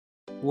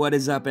What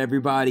is up,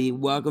 everybody?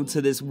 Welcome to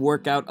this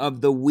workout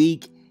of the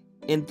week.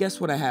 And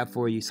guess what I have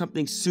for you?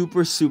 Something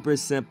super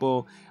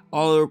simple.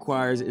 All it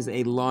requires is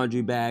a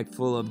laundry bag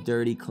full of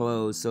dirty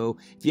clothes. So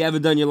if you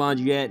haven't done your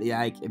laundry yet,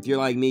 if you're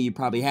like me, you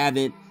probably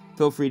haven't,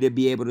 feel free to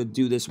be able to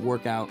do this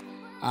workout.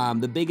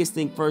 The biggest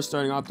thing first,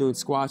 starting off doing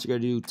squats, you're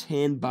going to do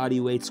 10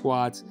 body weight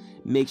squats.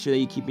 Make sure that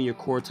you're keeping your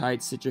core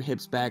tight. Sit your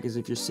hips back as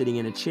if you're sitting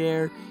in a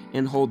chair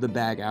and hold the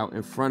bag out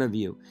in front of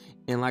you.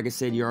 And like I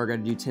said, you are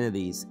going to do 10 of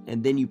these.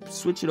 And then you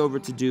switch it over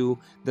to do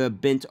the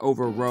bent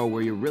over row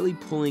where you're really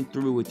pulling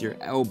through with your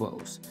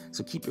elbows.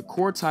 So keep your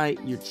core tight,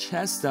 your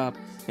chest up,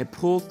 and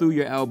pull through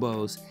your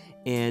elbows.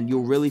 And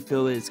you'll really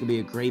feel it. It's going to be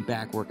a great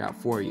back workout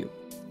for you.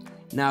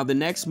 Now, the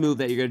next move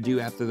that you're going to do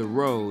after the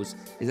rows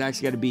is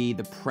actually going to be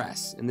the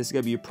press. And this is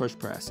going to be your push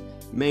press.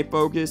 Main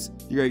focus,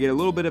 you're going to get a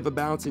little bit of a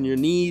bounce in your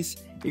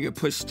knees. You're going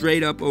to push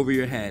straight up over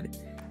your head.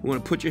 You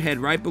want to put your head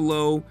right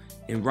below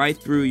and right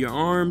through your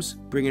arms.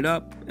 Bring it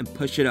up and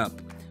push it up.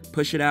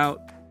 Push it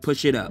out,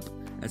 push it up.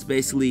 That's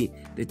basically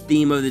the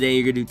theme of the day.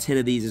 You're going to do 10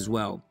 of these as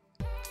well.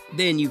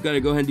 Then you've got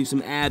to go ahead and do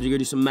some abs. You're going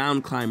to do some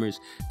mountain climbers.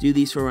 Do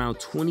these for around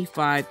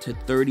 25 to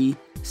 30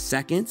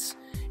 seconds.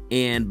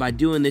 And by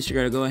doing this, you're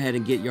going to go ahead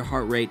and get your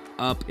heart rate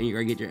up and you're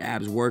going to get your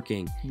abs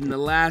working. And the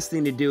last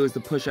thing to do is the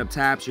push-up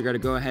taps. You're going to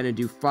go ahead and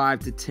do 5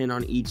 to 10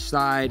 on each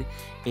side.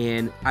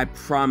 And I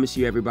promise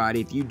you,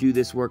 everybody, if you do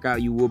this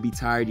workout, you will be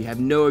tired. You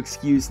have no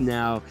excuse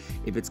now.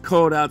 If it's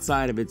cold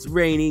outside, if it's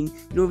raining,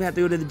 you don't even have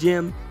to go to the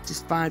gym.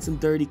 Just find some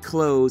dirty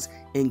clothes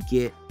and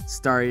get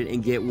started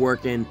and get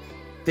working.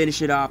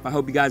 Finish it off. I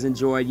hope you guys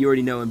enjoyed. You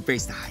already know,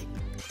 embrace the hype.